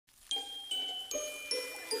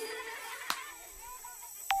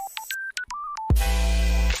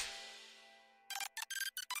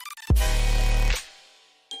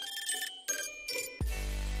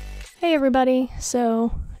Hey everybody,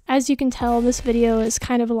 so as you can tell, this video is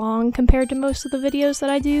kind of long compared to most of the videos that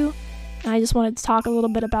I do, and I just wanted to talk a little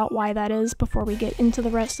bit about why that is before we get into the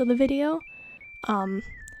rest of the video.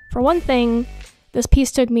 For one thing, this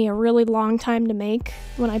piece took me a really long time to make.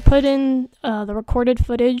 When I put in the recorded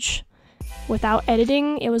footage without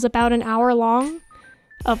editing, it was about an hour long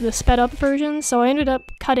of the sped up version, so I ended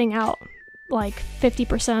up cutting out like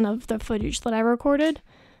 50% of the footage that I recorded.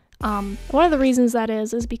 One of the reasons that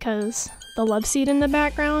is because the love seat in the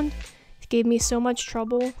background gave me so much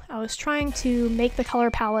trouble. I was trying to make the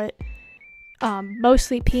color palette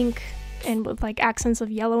mostly pink and with like accents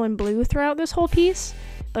of yellow and blue throughout this whole piece,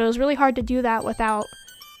 but it was really hard to do that without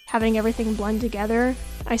having everything blend together.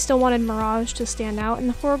 I still wanted Mirage to stand out in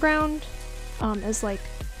the foreground as like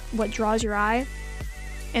what draws your eye,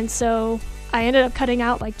 and so I ended up cutting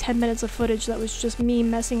out like 10 minutes of footage that was just me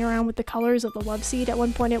messing around with the colors of the love seat. At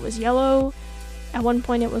one point it was yellow, at one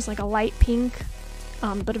point it was like a light pink,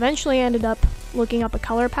 but eventually I ended up looking up a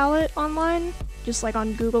color palette online, just like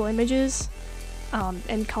on Google Images,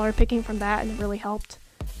 and color picking from that, and it really helped.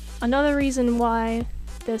 Another reason why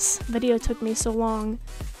this video took me so long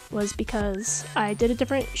was because I did a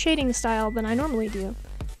different shading style than I normally do.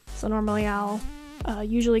 So normally I'll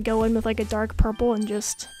usually go in with like a dark purple and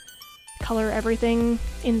just color everything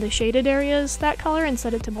in the shaded areas that color and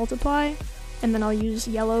set it to multiply, and then I'll use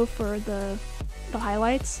yellow for the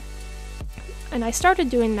highlights. And I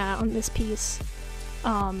started doing that on this piece,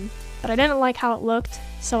 but I didn't like how it looked,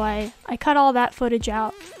 so I cut all that footage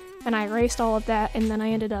out and I erased all of that, and then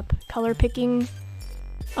I ended up color picking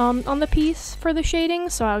on the piece for the shading.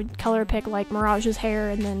 So I would color pick like Mirage's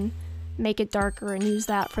hair and then make it darker and use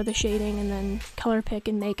that for the shading, and then color pick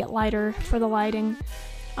and make it lighter for the lighting.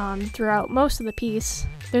 Throughout most of the piece.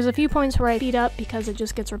 There's a few points where I speed up because it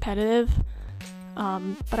just gets repetitive,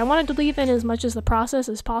 but I wanted to leave in as much as the process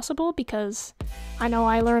as possible because I know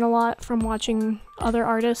I learn a lot from watching other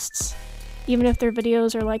artists, even if their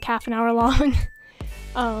videos are like half an hour long.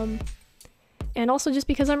 And also just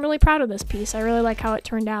because I'm really proud of this piece. I really like how it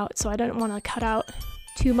turned out, so I didn't want to cut out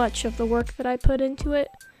too much of the work that I put into it.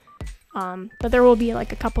 But there will be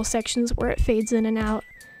like a couple sections where it fades in and out,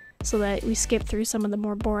 so that we skip through some of the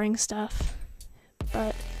more boring stuff.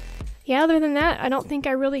 But yeah, other than that, I don't think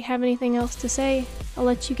I really have anything else to say. I'll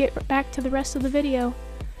let you get back to the rest of the video.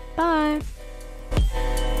 Bye!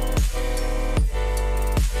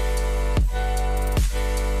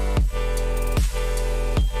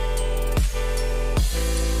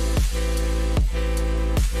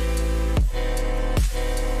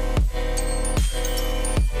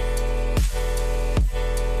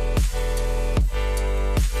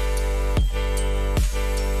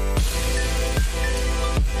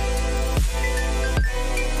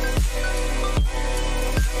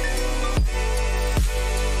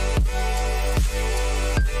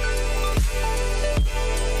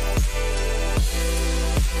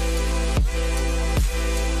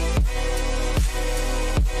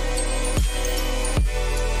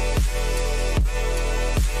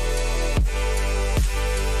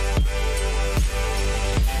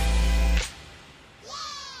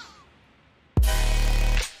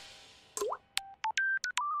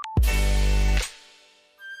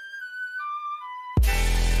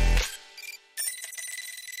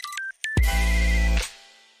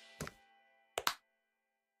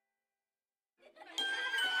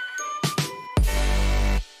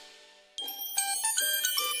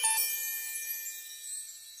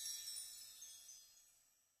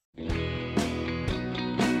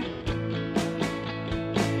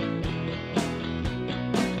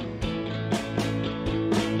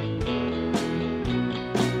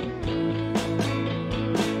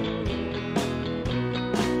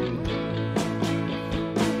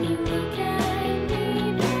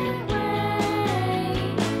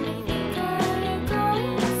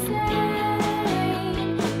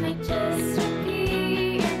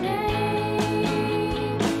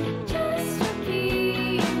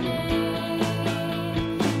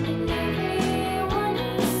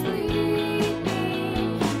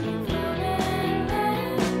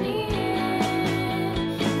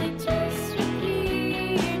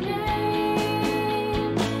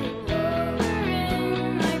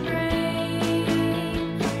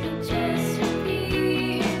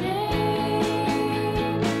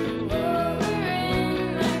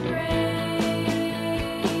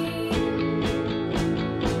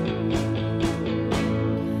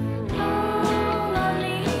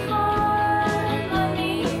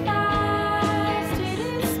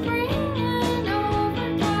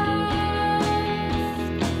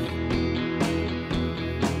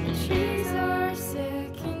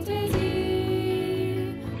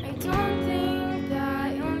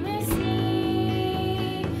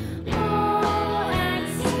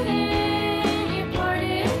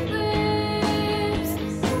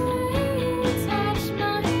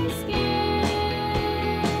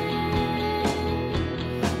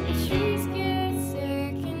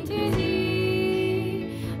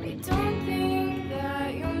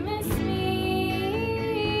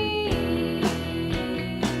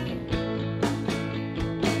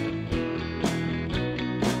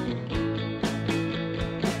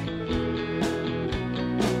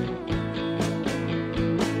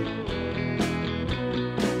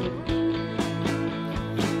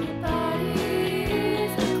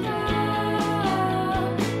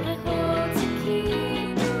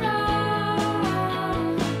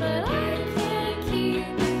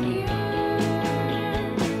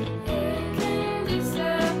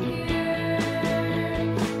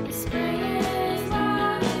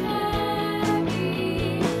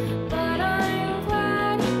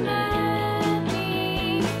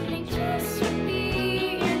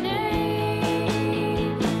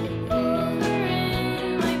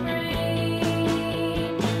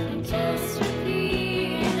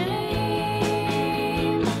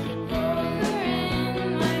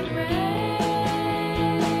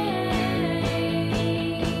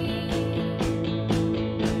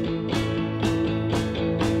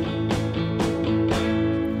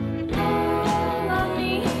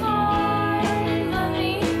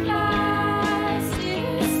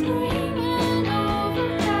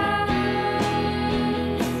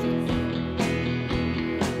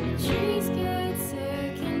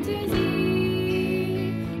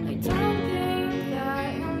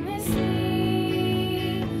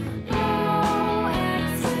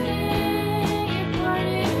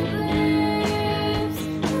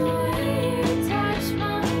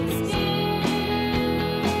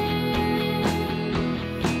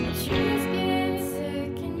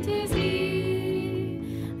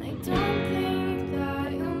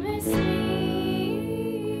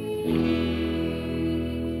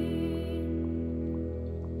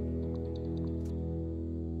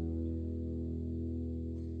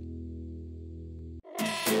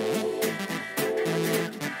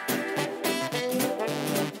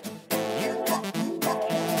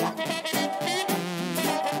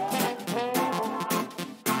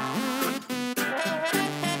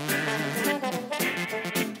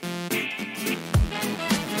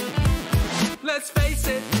 Let's face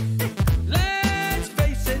it. Let's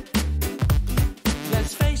face it.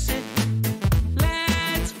 Let's face it.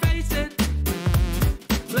 Let's face it.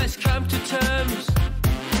 Let's come to terms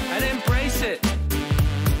and embrace it.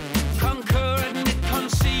 Conquer, admit,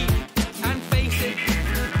 concede, and face it.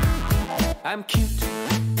 I'm cute.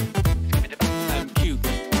 I'm cute.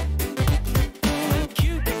 I'm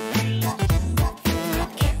cute. I'm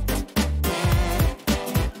cute.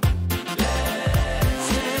 Let's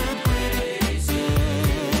embrace it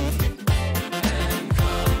and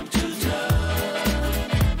come to terms.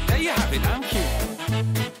 There you have it. I'm cute.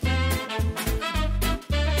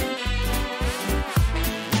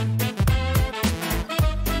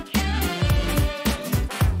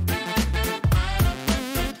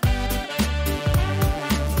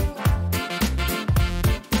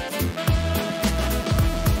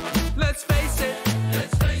 Let's face it.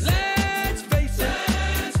 Let's face it. Let's face it.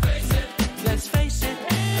 Let's face it.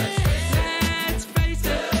 Let's face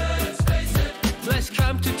it. Let's face it. Let's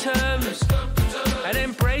come to terms and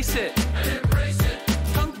embrace it.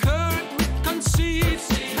 Conquer it, concede,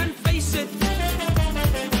 and face it.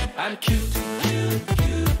 I'm cute. Cute,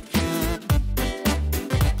 cute, cute.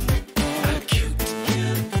 I'm cute.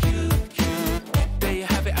 Cute, cute, cute. There you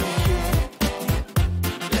have it. I'm cute.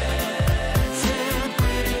 Let's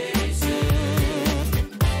embrace it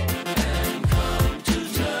and come to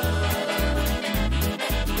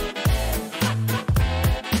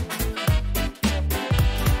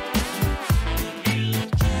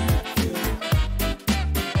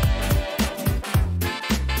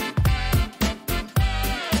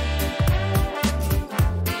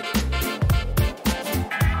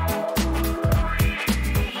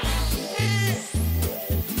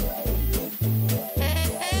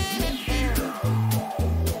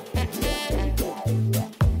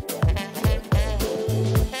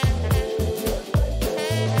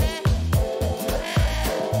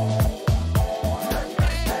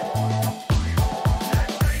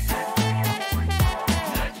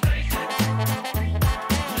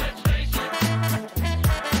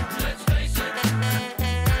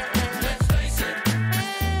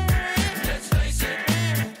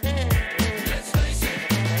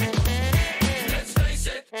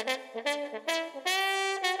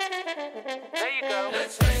There you go.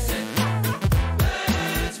 Let's face it.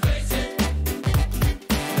 Let's face it.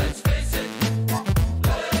 Let's face it.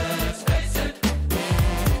 Let's face it.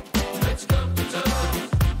 Let's come to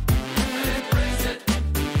terms and embrace it.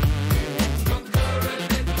 Conquer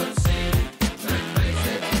and concede and face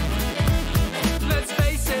it. Let's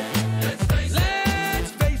face it. Let's face it.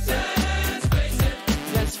 Let's face it.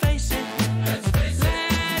 Let's face it. Let's face it.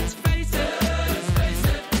 Let's face it. Let's face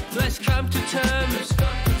it. Let's come to terms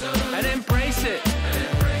and embrace it.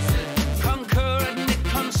 Conquer, admit,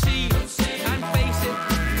 concede, and face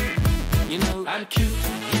it. You know, I'm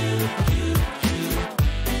cute.